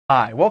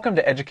Hi, welcome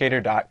to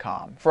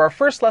Educator.com. For our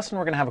first lesson,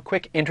 we're going to have a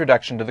quick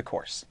introduction to the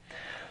course.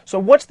 So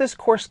what's this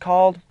course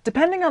called?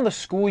 Depending on the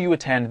school you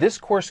attend, this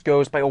course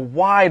goes by a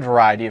wide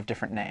variety of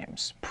different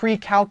names.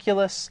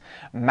 Pre-calculus,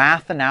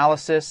 math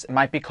analysis, it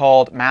might be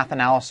called math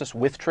analysis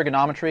with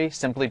trigonometry,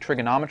 simply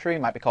trigonometry, it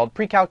might be called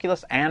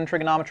pre-calculus and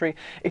trigonometry.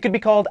 It could be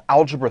called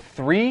algebra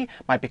 3,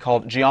 might be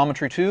called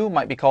geometry 2,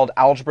 might be called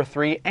algebra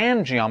 3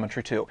 and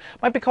geometry 2.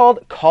 It might be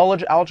called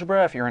college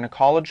algebra if you're in a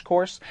college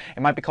course.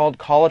 It might be called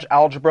college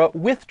algebra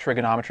with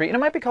trigonometry, and it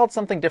might be called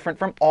something different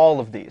from all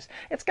of these.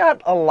 It's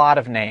got a lot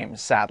of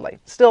names, sadly.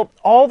 Still,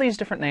 all these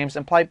different names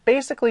imply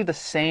basically the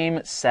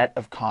same set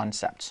of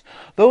concepts.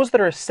 Those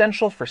that are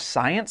essential for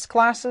science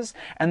classes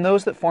and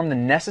those that form the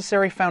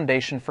necessary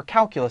foundation for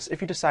calculus if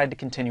you decide to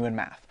continue in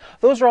math.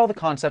 Those are all the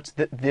concepts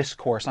that this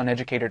course on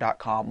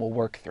Educator.com will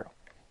work through.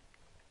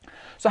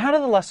 So how do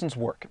the lessons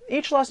work?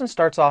 Each lesson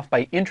starts off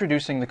by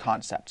introducing the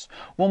concepts.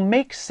 We'll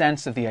make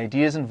sense of the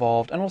ideas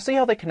involved and we'll see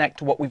how they connect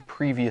to what we've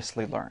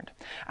previously learned.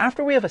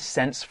 After we have a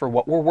sense for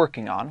what we're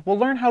working on, we'll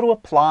learn how to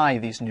apply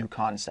these new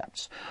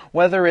concepts.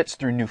 Whether it's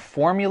through new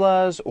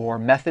formulas or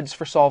methods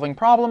for solving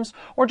problems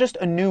or just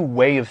a new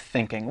way of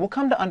thinking, we'll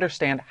come to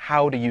understand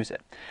how to use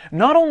it.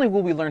 Not only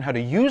will we learn how to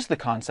use the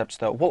concepts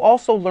though, we'll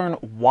also learn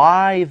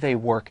why they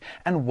work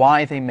and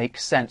why they make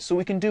sense so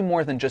we can do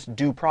more than just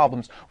do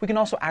problems. We can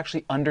also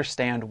actually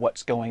understand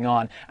what's going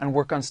on and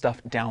work on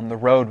stuff down the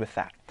road with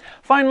that.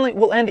 Finally,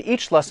 we'll end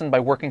each lesson by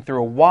working through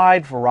a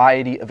wide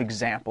variety of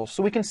examples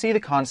so we can see the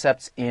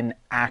concepts in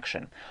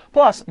action.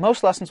 Plus,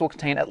 most lessons will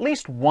contain at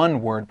least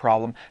one word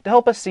problem to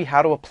help us see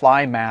how to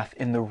apply math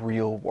in the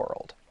real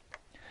world.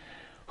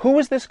 Who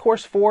is this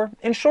course for?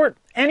 In short,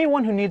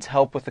 anyone who needs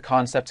help with the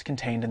concepts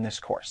contained in this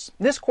course.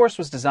 This course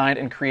was designed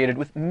and created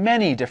with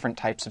many different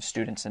types of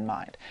students in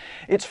mind.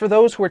 It's for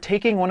those who are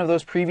taking one of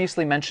those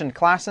previously mentioned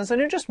classes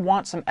and who just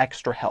want some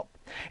extra help.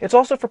 It's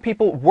also for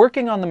people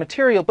working on the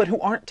material but who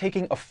aren't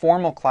taking a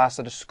formal class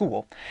at a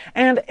school,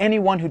 and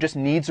anyone who just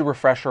needs a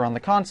refresher on the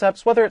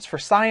concepts, whether it's for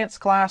science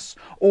class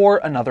or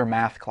another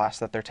math class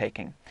that they're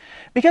taking.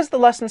 Because the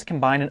lessons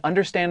combine an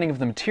understanding of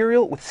the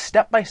material with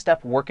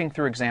step-by-step working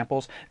through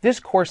examples, this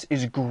course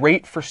is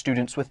great for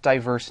students with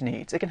diverse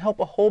needs. It can help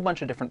a whole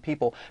bunch of different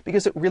people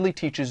because it really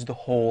teaches the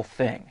whole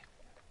thing.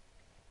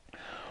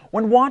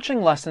 When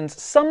watching lessons,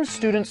 some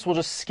students will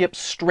just skip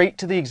straight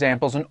to the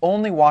examples and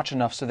only watch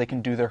enough so they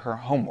can do their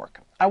homework.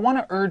 I want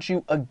to urge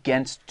you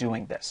against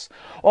doing this.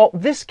 While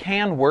this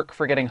can work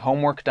for getting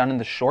homework done in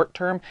the short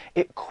term,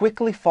 it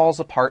quickly falls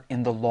apart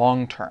in the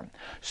long term.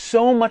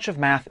 So much of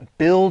math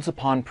builds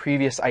upon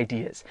previous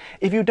ideas.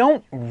 If you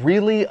don't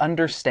really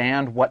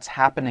understand what's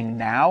happening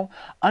now,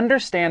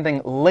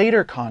 understanding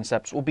later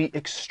concepts will be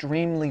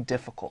extremely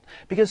difficult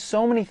because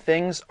so many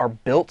things are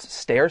built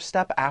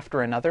stair-step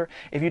after another.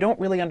 If you don't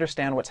really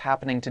understand what's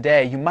happening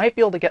today, you might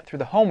be able to get through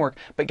the homework,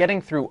 but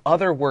getting through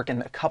other work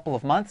in a couple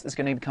of months is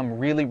going to become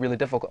really, really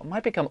difficult. It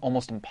might become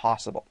almost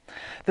impossible.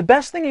 The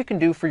best thing you can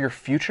do for your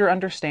future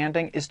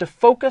understanding is to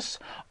focus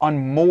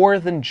on more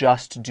than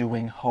just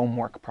doing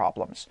homework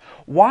problems.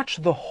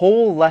 Watch the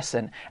whole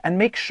lesson and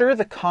make sure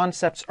the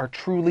concepts are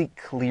truly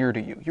clear to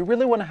you. You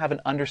really want to have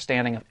an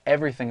understanding of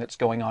everything that's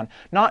going on,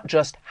 not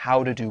just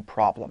how to do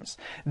problems.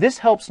 This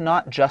helps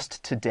not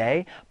just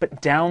today,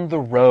 but down the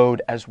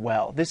road as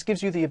well. This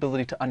gives you the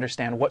ability to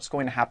understand what's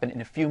going to happen in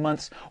a few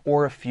months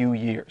or a few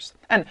years.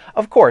 And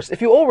of course,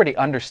 if you already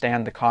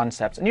understand the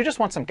concepts and you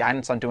just want some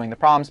guidance on doing the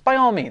problems, by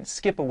all means,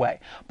 skip away.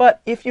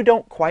 But if you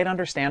don't quite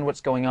understand what's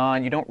going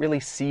on, you don't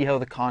really see how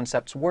the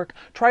concepts work,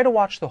 try to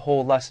watch the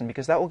whole lesson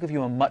because that will give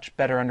you a much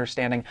better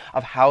understanding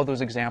of how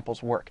those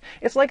examples work.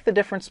 It's like the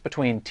difference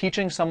between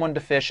teaching someone to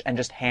fish and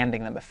just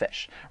handing them a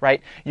fish,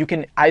 right? You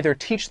can either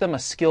teach them a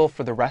skill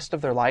for the rest of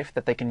their life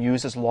that they can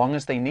use as long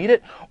as they need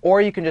it, or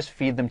you can just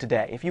feed them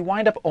today. If you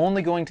wind up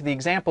only going to the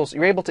examples,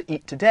 you're able to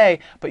eat today,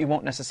 but you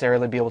won't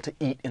necessarily be able to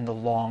eat in the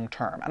long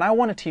term. And I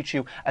want to teach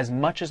you as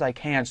much as I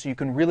can so you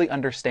can really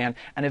understand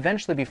and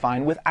eventually be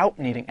fine without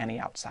needing any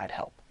outside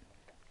help.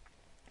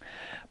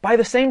 By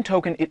the same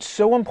token, it's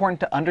so important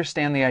to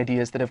understand the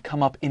ideas that have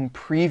come up in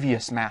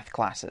previous math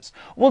classes.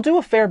 We'll do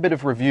a fair bit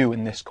of review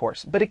in this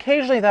course, but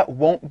occasionally that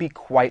won't be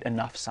quite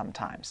enough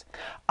sometimes.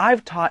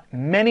 I've taught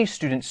many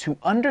students who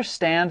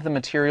understand the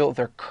material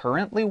they're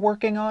currently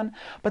working on,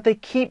 but they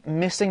keep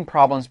missing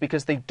problems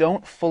because they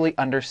don't fully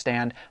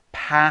understand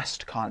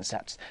past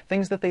concepts,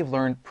 things that they've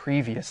learned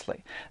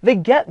previously. They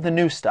get the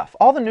new stuff,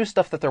 all the new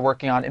stuff that they're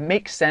working on, it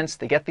makes sense,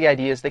 they get the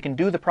ideas, they can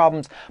do the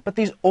problems, but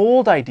these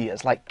old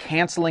ideas like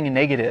canceling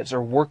negatives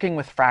or working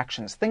with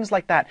fractions, things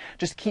like that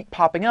just keep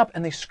popping up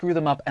and they screw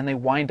them up and they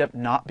wind up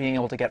not being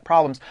able to get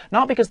problems,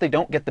 not because they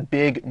don't get the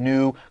big,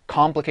 new,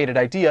 complicated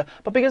idea,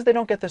 but because they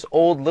don't get this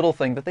old little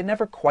thing that they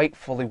never quite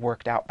fully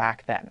worked out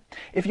back then.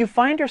 If you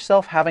find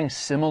yourself having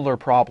similar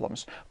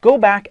problems, go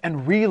back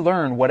and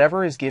relearn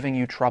whatever is giving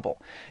you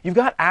trouble. You've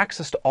got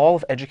access to all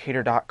of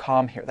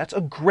Educator.com here. That's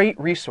a great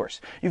resource.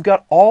 You've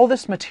got all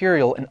this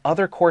material and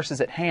other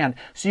courses at hand,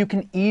 so you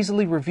can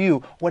easily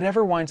review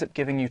whatever winds up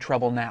giving you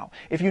trouble now.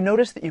 If you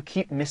notice that you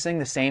keep missing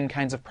the same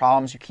kinds of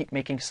problems, you keep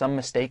making some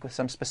mistake with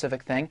some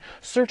specific thing,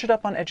 search it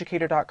up on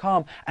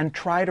Educator.com and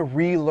try to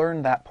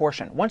relearn that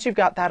portion. Once you've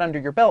got that under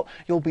your belt,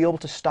 you'll be able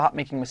to stop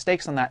making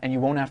mistakes on that, and you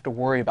won't have to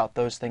worry about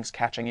those things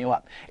catching you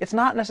up. It's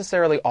not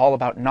necessarily all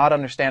about not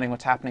understanding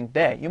what's happening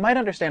today. You might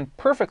understand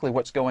perfectly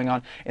what's going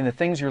on in the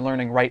things you're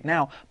learning right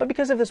now, but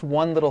because of this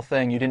one little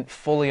thing you didn't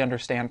fully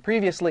understand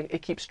previously,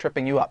 it keeps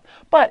tripping you up.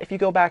 But if you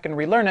go back and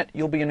relearn it,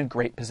 you'll be in a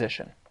great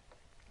position.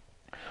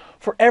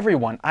 For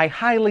everyone, I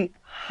highly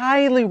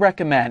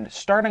recommend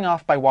starting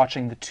off by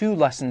watching the 2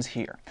 lessons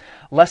here.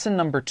 Lesson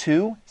number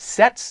 2,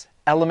 Sets,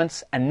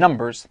 Elements, and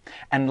Numbers,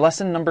 and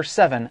lesson number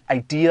 7,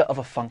 Idea of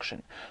a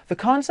Function. The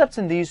concepts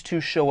in these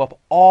 2 show up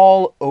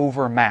all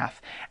over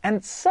math,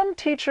 and some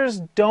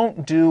teachers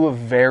don't do a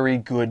very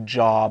good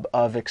job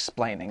of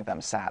explaining them,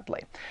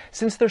 sadly.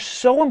 Since they're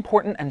so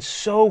important and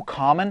so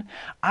common,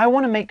 I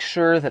want to make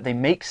sure that they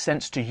make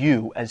sense to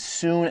you as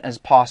soon as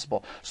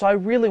possible. So I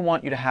really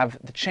want you to have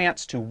the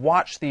chance to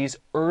watch these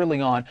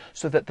early on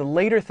so that the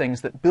later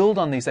things that build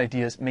on these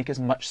ideas make as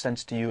much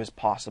sense to you as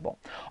possible.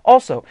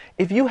 Also,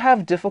 if you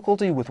have difficulty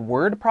with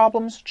word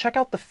problems, check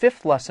out the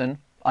 5th lesson,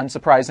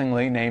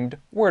 unsurprisingly named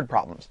Word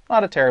Problems.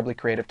 Not a terribly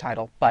creative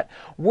title, but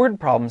Word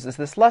Problems is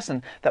this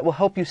lesson that will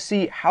help you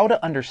see how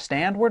to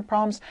understand word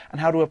problems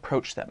and how to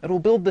approach them. It will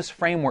build this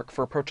framework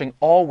for approaching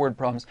all word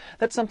problems.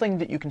 That's something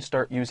that you can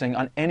start using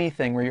on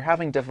anything where you're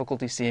having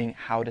difficulty seeing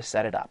how to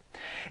set it up.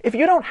 If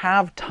you don't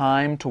have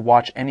time to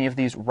watch any of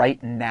these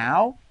right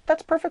now,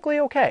 that's perfectly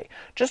okay.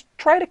 Just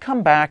try to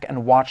come back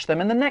and watch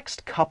them in the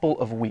next couple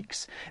of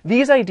weeks.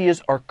 These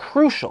ideas are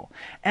crucial,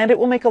 and it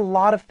will make a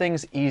lot of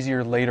things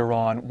easier later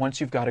on once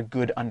you've got a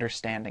good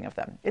understanding of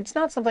them. It's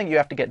not something you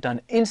have to get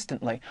done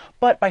instantly,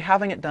 but by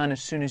having it done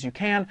as soon as you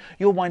can,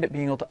 you'll wind up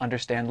being able to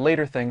understand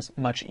later things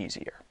much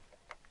easier.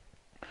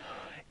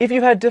 If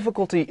you've had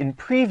difficulty in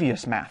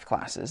previous math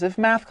classes, if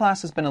math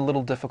class has been a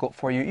little difficult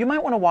for you, you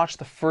might want to watch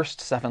the first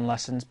 7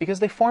 lessons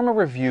because they form a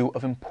review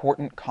of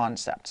important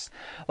concepts.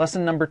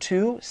 Lesson number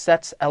 2,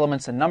 Sets,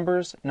 Elements, and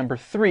Numbers. Number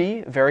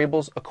 3,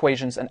 Variables,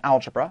 Equations, and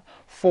Algebra.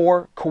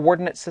 4,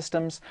 Coordinate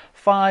Systems.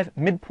 5,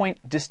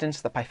 Midpoint,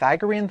 Distance, the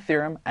Pythagorean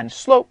Theorem, and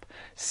Slope.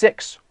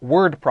 6,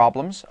 Word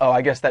Problems. Oh,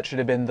 I guess that should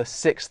have been the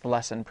 6th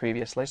lesson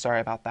previously.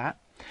 Sorry about that.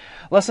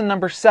 Lesson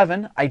number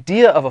 7,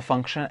 Idea of a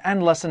Function,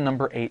 and lesson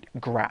number 8,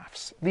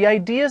 Graphs. The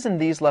ideas in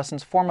these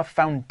lessons form a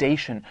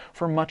foundation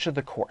for much of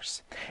the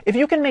course. If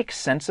you can make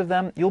sense of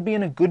them, you'll be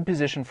in a good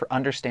position for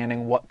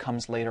understanding what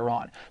comes later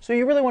on. So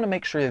you really want to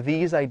make sure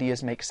these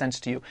ideas make sense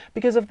to you,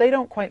 because if they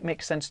don't quite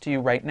make sense to you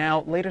right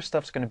now, later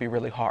stuff's going to be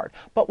really hard.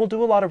 But we'll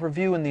do a lot of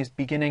review in these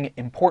beginning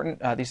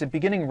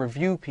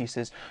review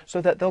pieces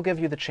so that they'll give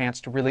you the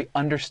chance to really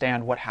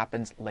understand what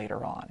happens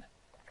later on.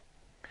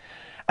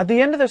 At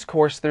the end of this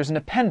course, there's an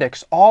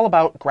appendix all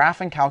about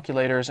graphing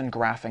calculators and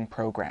graphing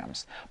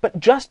programs. But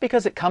just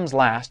because it comes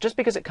last, just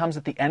because it comes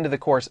at the end of the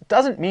course,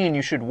 doesn't mean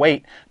you should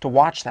wait to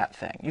watch that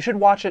thing. You should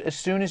watch it as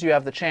soon as you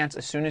have the chance,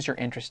 as soon as you're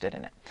interested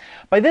in it.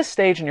 By this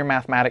stage in your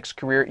mathematics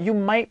career, you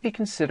might be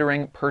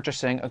considering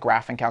purchasing a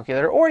graphing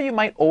calculator, or you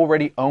might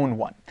already own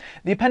one.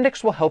 The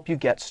appendix will help you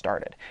get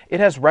started.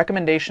 It has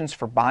recommendations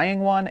for buying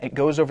one, it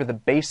goes over the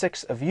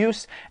basics of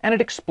use, and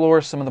it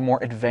explores some of the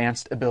more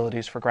advanced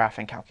abilities for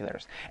graphing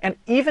calculators. And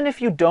even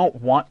if you don't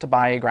want to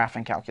buy a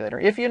graphing calculator,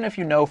 even if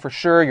you know for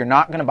sure you're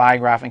not going to buy a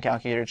graphing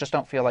calculator, just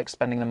don't feel like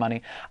spending the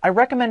money, I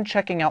recommend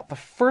checking out the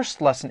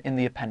first lesson in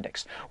the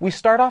appendix. We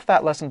start off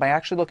that lesson by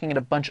actually looking at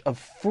a bunch of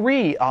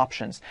free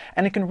options,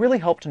 and it can really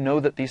help to know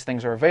that these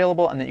things are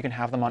available and that you can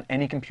have them on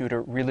any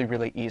computer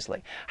really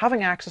easily.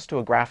 Having access to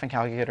a graphing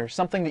calculator,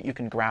 something that you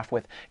can graph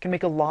with, can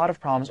make a lot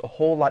of problems a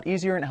whole lot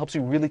easier, and it helps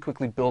you really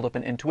quickly build up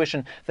an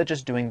intuition that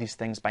just doing these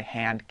things by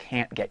hand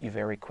can't get you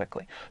very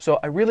quickly. So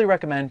I really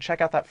recommend check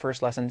out that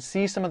first lesson,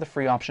 see some of the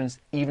free options,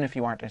 even if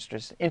you aren't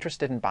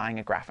interested in buying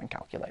a graphing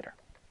calculator.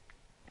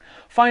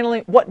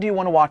 Finally, what do you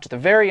want to watch at the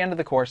very end of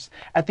the course?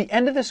 At the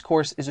end of this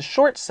course is a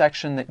short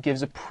section that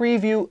gives a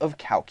preview of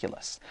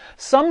calculus.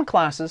 Some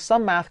classes,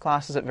 some math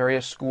classes at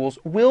various schools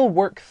will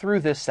work through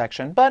this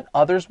section, but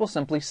others will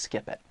simply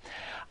skip it.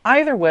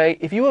 Either way,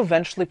 if you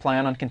eventually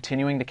plan on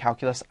continuing to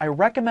calculus, I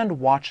recommend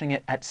watching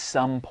it at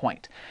some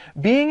point.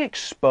 Being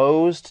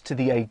exposed to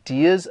the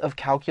ideas of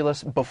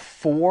calculus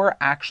before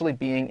actually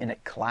being in a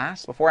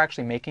class, before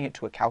actually making it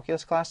to a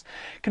calculus class,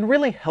 can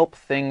really help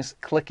things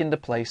click into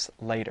place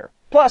later.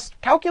 Plus,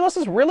 calculus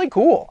is really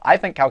cool. I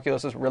think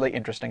calculus is really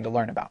interesting to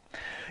learn about.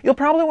 You'll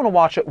probably want to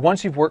watch it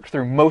once you've worked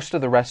through most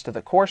of the rest of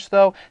the course,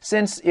 though,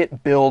 since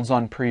it builds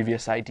on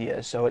previous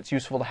ideas, so it's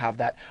useful to have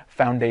that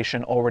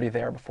foundation already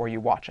there before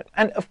you watch it.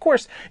 And of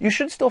course, you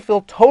should still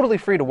feel totally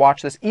free to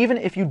watch this even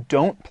if you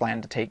don't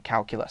plan to take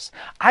calculus.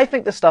 I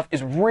think this stuff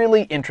is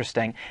really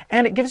interesting,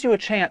 and it gives you a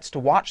chance to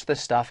watch this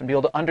stuff and be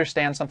able to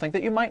understand something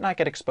that you might not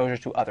get exposure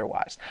to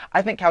otherwise.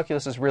 I think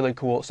calculus is really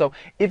cool, so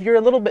if you're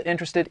a little bit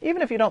interested,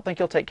 even if you don't think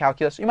you'll take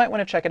calculus, you might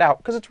want to check it out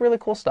because it's really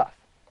cool stuff.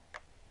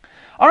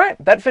 All right,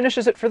 that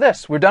finishes it for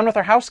this. We're done with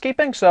our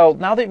housekeeping, so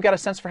now that you've got a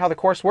sense for how the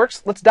course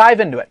works, let's dive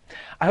into it.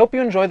 I hope you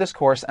enjoy this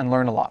course and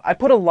learn a lot. I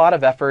put a lot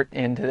of effort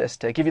into this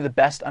to give you the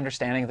best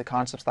understanding of the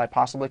concepts that I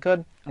possibly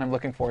could, and I'm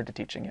looking forward to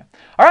teaching you.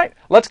 All right,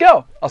 let's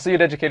go. I'll see you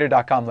at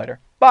Educator.com later.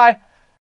 Bye.